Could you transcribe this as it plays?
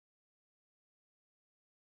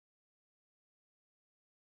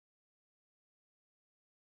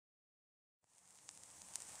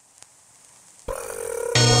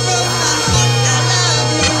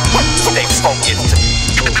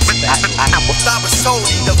I was told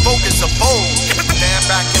the focus of bold. Stand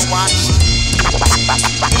back and watch.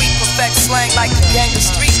 We perfect slang like the gang of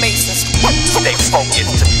street masons. Stay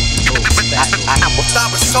focused. I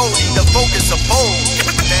was told the focus of bold.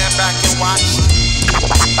 Stand back and watch.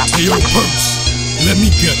 Hey yo, Percee, let me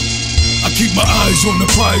get him. I keep my eyes on the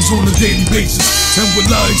prize on a daily basis. And what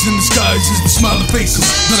lies in the skies is the smiling faces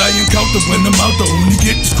that I encounter when I'm out to only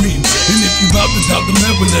get to scream. And if you bout to doubt the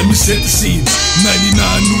man, well, let me set the scene. 99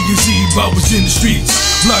 New Year's Eve, I was in the streets,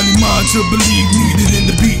 blinding mind to believe, needed in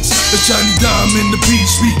the beats. A shiny dime in the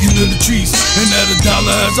beach, speaking of the trees. And at $1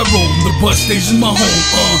 as I roam, the bus station my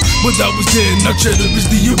home, but I was there, now cheddar is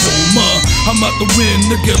the aroma. I'm out to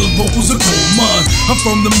win, the ghetto vocals are gold mine. I'm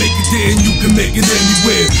from the make it there and you can make it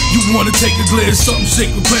anywhere. You wanna take a glance, something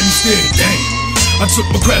sacred, plenty stare. Damn, I took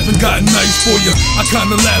my craft and got nice for ya. I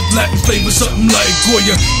kinda laugh, Latin flavor, something like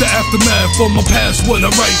Goya. The aftermath from my past, what I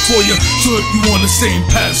write for ya. So if you on the same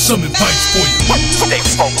path, some advice for ya. Stay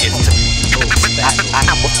focused.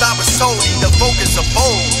 I was told the focus of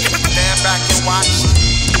bold. Stand back and watch.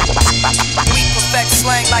 We perfect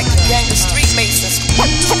slang like the gang of street masons.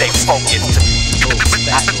 Stay focused.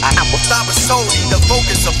 I was told the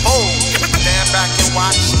focus of bold. Stand back and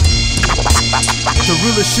watch. The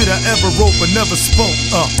realest shit I ever wrote but never spoke.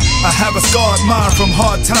 I have a scarred mind from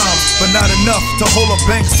hard times, but not enough to hold a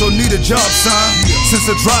bank, so need a job sign. Since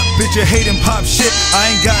the drop, bitch, you hating pop shit.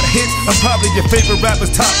 I ain't got hits, I'm probably your favorite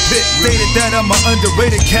rapper's top pick. Stated that I'm an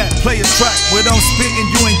underrated cat, play a track. What I'm spitting,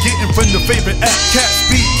 you ain't getting from the favorite act. Cats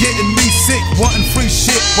beat getting me sick, wanting free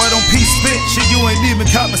shit. Why don't P spit? Shit, you ain't even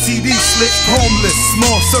caught my CD slip. Homeless,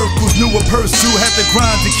 small circles, knew a Percee had to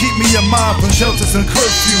grind to keep me in mind from shelters and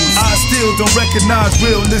curfews. I still don't recognize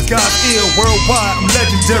realness, God's ill. Worldwide, I'm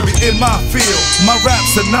legendary in my field. My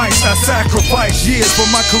raps are nice, I sacrifice years for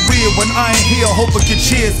my career. When I ain't here, hope I get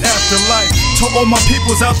cheers after life. To all my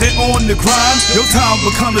peoples out there on the grind, your time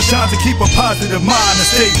become the shine to keep a positive mind and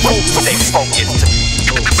stay focused. Stay focused.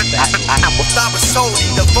 I was told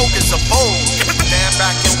the focus of bold. Stand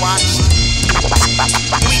back and watch.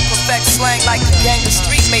 We perfect slang like the gang of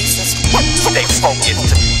street masons. Stay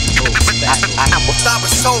focused. I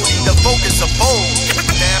was told the focus of bold.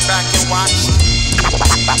 Stand back and watch.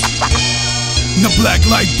 Now black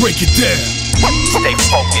light, break it down. Stay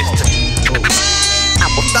focused.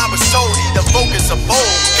 I was told the focus of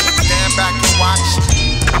bold. Stand back and watch.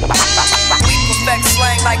 We perfect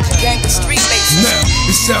slang like the gang of street masons. Now,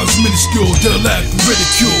 it sounds minuscule, they'll laugh and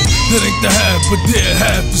ridicule. That ain't the half, but their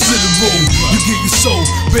half is literal. You get your soul,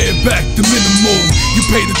 bear back the minimal. You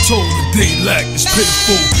pay the toll, the day lack is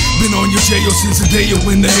pitiful. Been on your jail since the day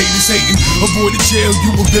when the hate is hating. Avoid the jail,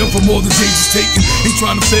 you avail from all the days it's taken. Ain't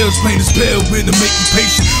trying to fail, plain as pale, with to make you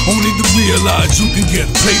patient. Only to realize you can get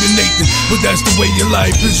a plate of Nathan. But that's the way your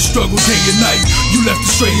life is, a struggle day and night. You left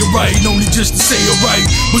astray and right, only just to say alright.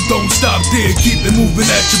 But don't stop there, keep it moving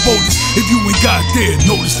at your boldest. If you ain't got there,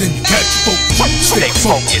 notice then you catch your focus. Stay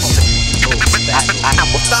focused. I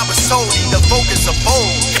was told the focus of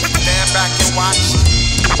bold. Stand back and watch.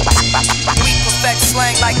 We perfect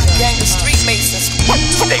slang like the gang of street masons.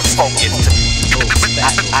 Stay focused.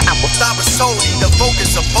 I was told the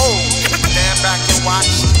focus of bold. Stand back and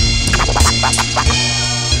watch.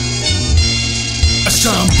 I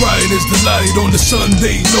shine bright as the light on the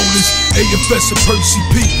Sunday notice. AFS and Percee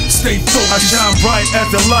P, stay focused. I shine bright as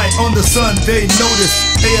the light on the Sunday notice.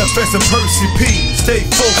 AFS and Percee P, stay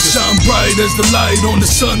focused. I shine bright as the light on the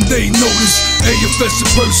Sunday notice. AFS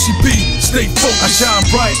and Percee P, stay focused. I shine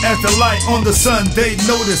bright as the light on the Sunday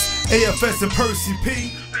notice. AFS and Percee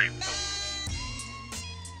P.